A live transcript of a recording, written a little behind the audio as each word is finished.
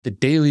The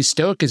Daily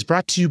Stoic is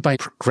brought to you by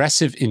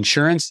Progressive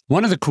Insurance.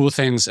 One of the cool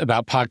things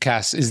about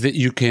podcasts is that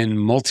you can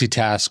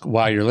multitask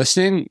while you're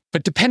listening,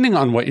 but depending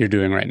on what you're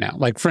doing right now.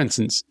 Like, for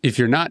instance, if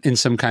you're not in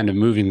some kind of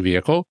moving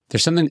vehicle,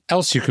 there's something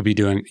else you could be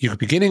doing. You could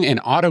be getting an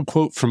auto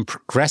quote from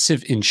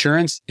Progressive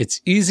Insurance.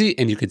 It's easy,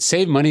 and you could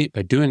save money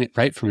by doing it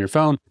right from your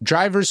phone.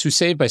 Drivers who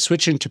save by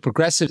switching to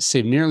Progressive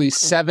save nearly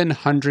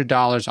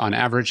 $700 on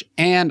average,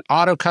 and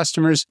auto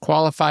customers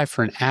qualify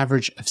for an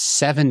average of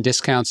 7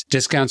 discounts.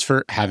 Discounts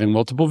for having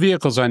multiple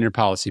vehicles on your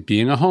policy,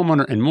 being a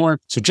homeowner, and more.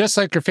 So just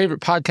like your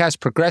favorite podcast,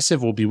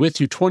 Progressive will be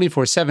with you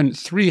 24/7,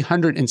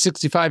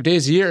 365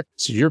 days a year,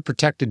 so you're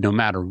protected no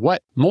matter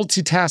what.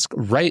 Multitask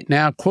right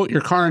now. Quote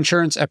your car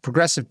insurance at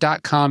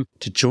Progressive.com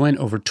to join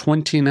over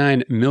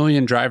 29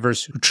 million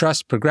drivers who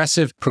trust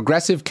Progressive.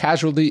 Progressive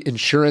Casualty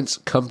Insurance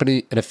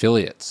Company and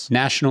Affiliates.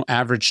 National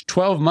average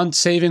 12-month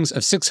savings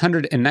of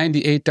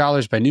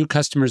 $698 by new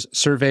customers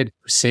surveyed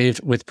who saved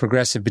with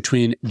Progressive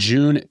between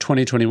June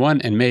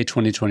 2021 and May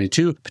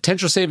 2022.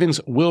 Potential savings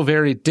will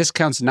vary.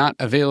 Discounts not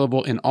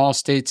available in all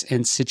states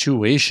and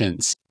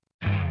situations.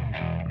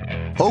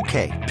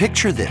 Okay,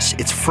 picture this.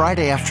 It's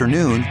Friday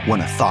afternoon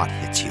when a thought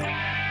hits you.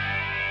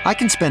 I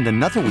can spend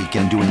another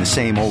weekend doing the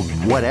same old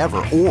whatever,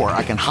 or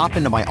I can hop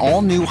into my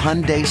all-new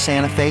Hyundai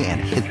Santa Fe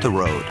and hit the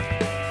road.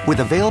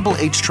 With available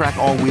H-Track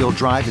all-wheel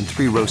drive and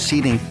 3-row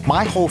seating,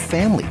 my whole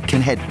family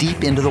can head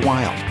deep into the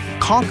wild.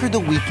 Conquer the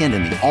weekend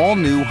in the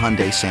all-new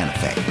Hyundai Santa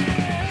Fe.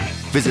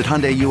 Visit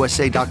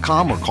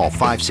HyundaiUSA.com or call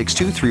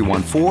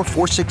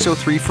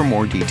 562-314-4603 for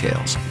more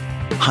details.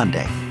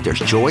 Hyundai, there's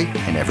joy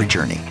in every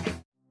journey.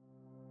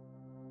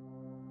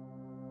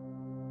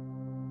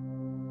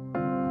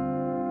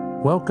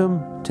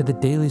 Welcome to the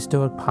Daily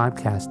Stoic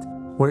Podcast,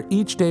 where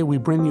each day we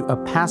bring you a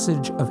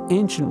passage of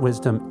ancient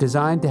wisdom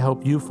designed to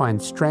help you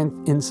find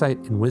strength, insight,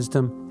 and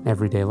wisdom in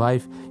everyday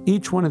life.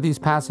 Each one of these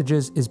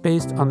passages is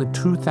based on the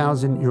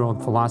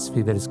 2,000-year-old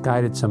philosophy that has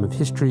guided some of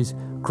history's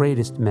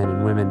greatest men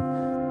and women.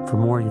 For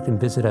more, you can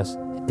visit us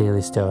at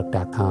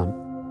dailystoic.com.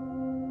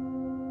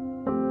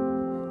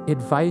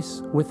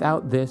 Advice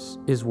without this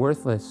is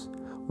worthless.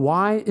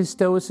 Why is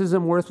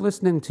Stoicism worth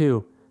listening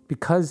to?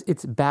 Because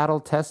it's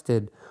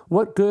battle-tested.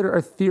 What good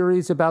are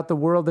theories about the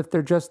world if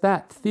they're just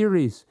that,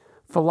 theories?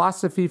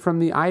 Philosophy from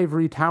the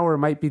ivory tower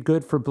might be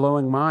good for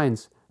blowing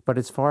minds, but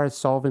as far as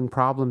solving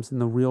problems in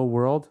the real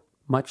world,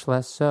 much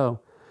less so.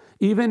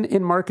 Even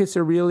in Marcus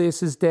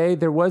Aurelius' day,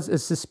 there was a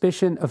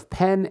suspicion of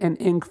pen and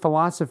ink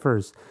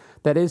philosophers.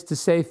 That is to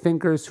say,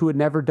 thinkers who had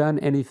never done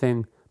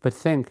anything but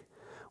think.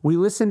 We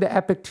listen to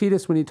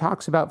Epictetus when he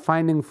talks about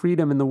finding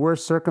freedom in the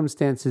worst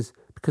circumstances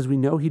because we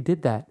know he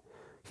did that.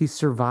 He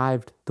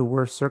survived the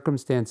worst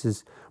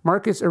circumstances.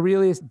 Marcus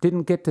Aurelius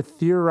didn't get to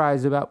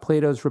theorize about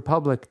Plato's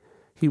Republic.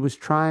 He was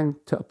trying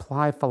to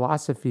apply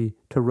philosophy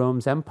to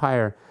Rome's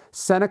empire.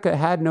 Seneca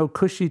had no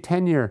cushy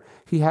tenure.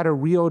 He had a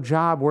real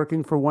job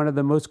working for one of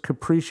the most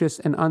capricious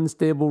and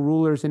unstable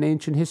rulers in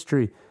ancient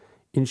history.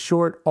 In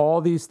short, all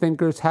these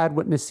thinkers had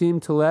what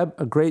Nassim Taleb,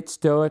 a great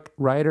Stoic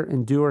writer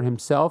and doer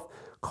himself,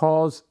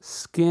 calls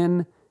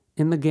skin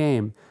in the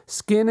game.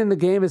 Skin in the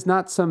game is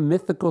not some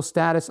mythical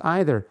status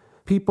either.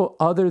 People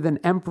other than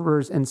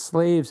emperors and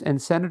slaves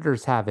and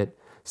senators have it.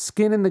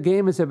 Skin in the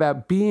game is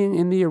about being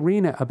in the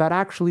arena, about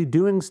actually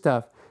doing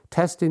stuff,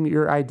 testing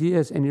your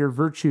ideas and your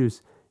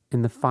virtues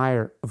in the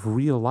fire of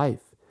real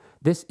life.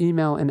 This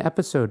email and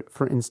episode,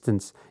 for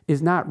instance,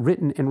 is not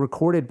written and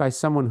recorded by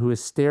someone who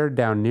has stared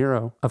down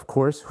Nero. Of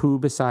course, who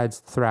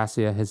besides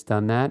Thrasea has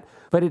done that?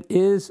 But it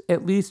is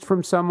at least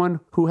from someone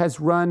who has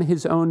run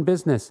his own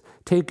business,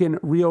 taken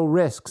real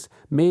risks,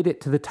 made it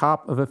to the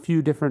top of a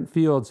few different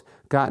fields,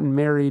 gotten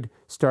married,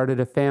 started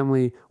a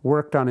family,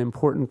 worked on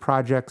important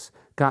projects,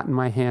 gotten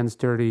my hands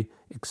dirty,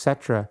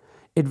 etc.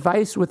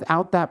 Advice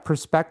without that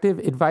perspective,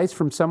 advice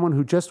from someone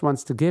who just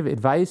wants to give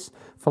advice,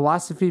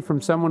 philosophy from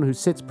someone who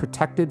sits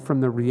protected from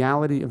the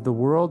reality of the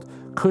world,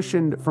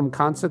 cushioned from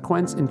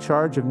consequence, in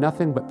charge of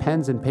nothing but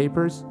pens and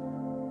papers,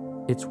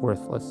 it's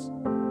worthless.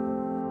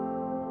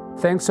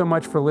 Thanks so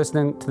much for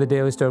listening to the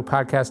Daily Stoic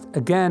Podcast.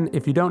 Again,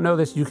 if you don't know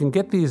this, you can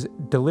get these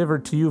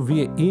delivered to you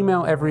via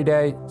email every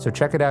day. So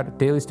check it out at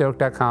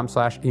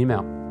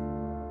dailystoic.com/email.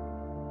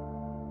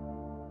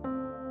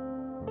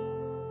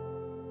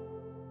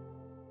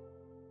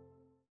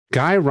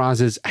 Guy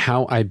Raz's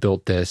How I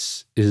Built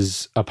This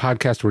is a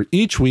podcast where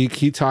each week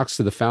he talks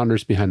to the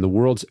founders behind the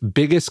world's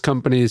biggest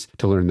companies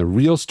to learn the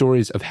real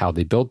stories of how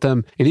they built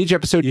them. In each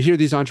episode, you hear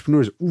these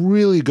entrepreneurs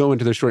really go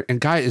into their story. And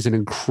Guy is an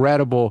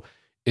incredible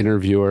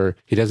interviewer.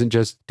 He doesn't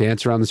just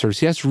dance around the surface.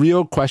 He asks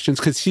real questions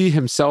because he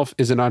himself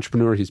is an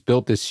entrepreneur. He's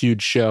built this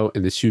huge show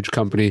and this huge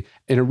company.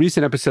 In a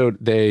recent episode,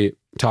 they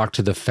talked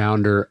to the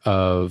founder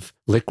of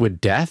Liquid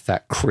Death,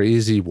 that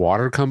crazy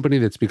water company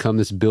that's become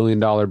this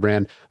billion-dollar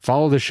brand.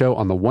 Follow the show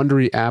on the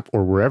Wondery app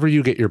or wherever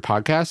you get your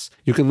podcasts.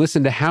 You can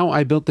listen to How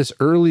I Built This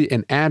early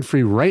and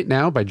ad-free right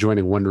now by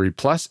joining Wondery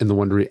Plus in the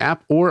Wondery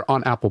app or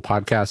on Apple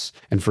Podcasts.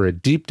 And for a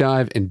deep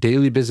dive in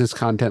daily business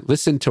content,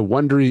 listen to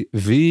Wondery,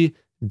 the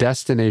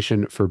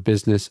destination for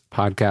business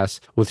podcasts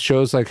with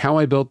shows like How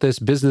I Built This,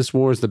 Business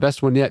Wars, The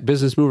Best One Yet,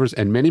 Business Movers,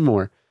 and many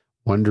more.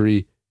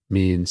 Wondery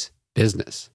means business.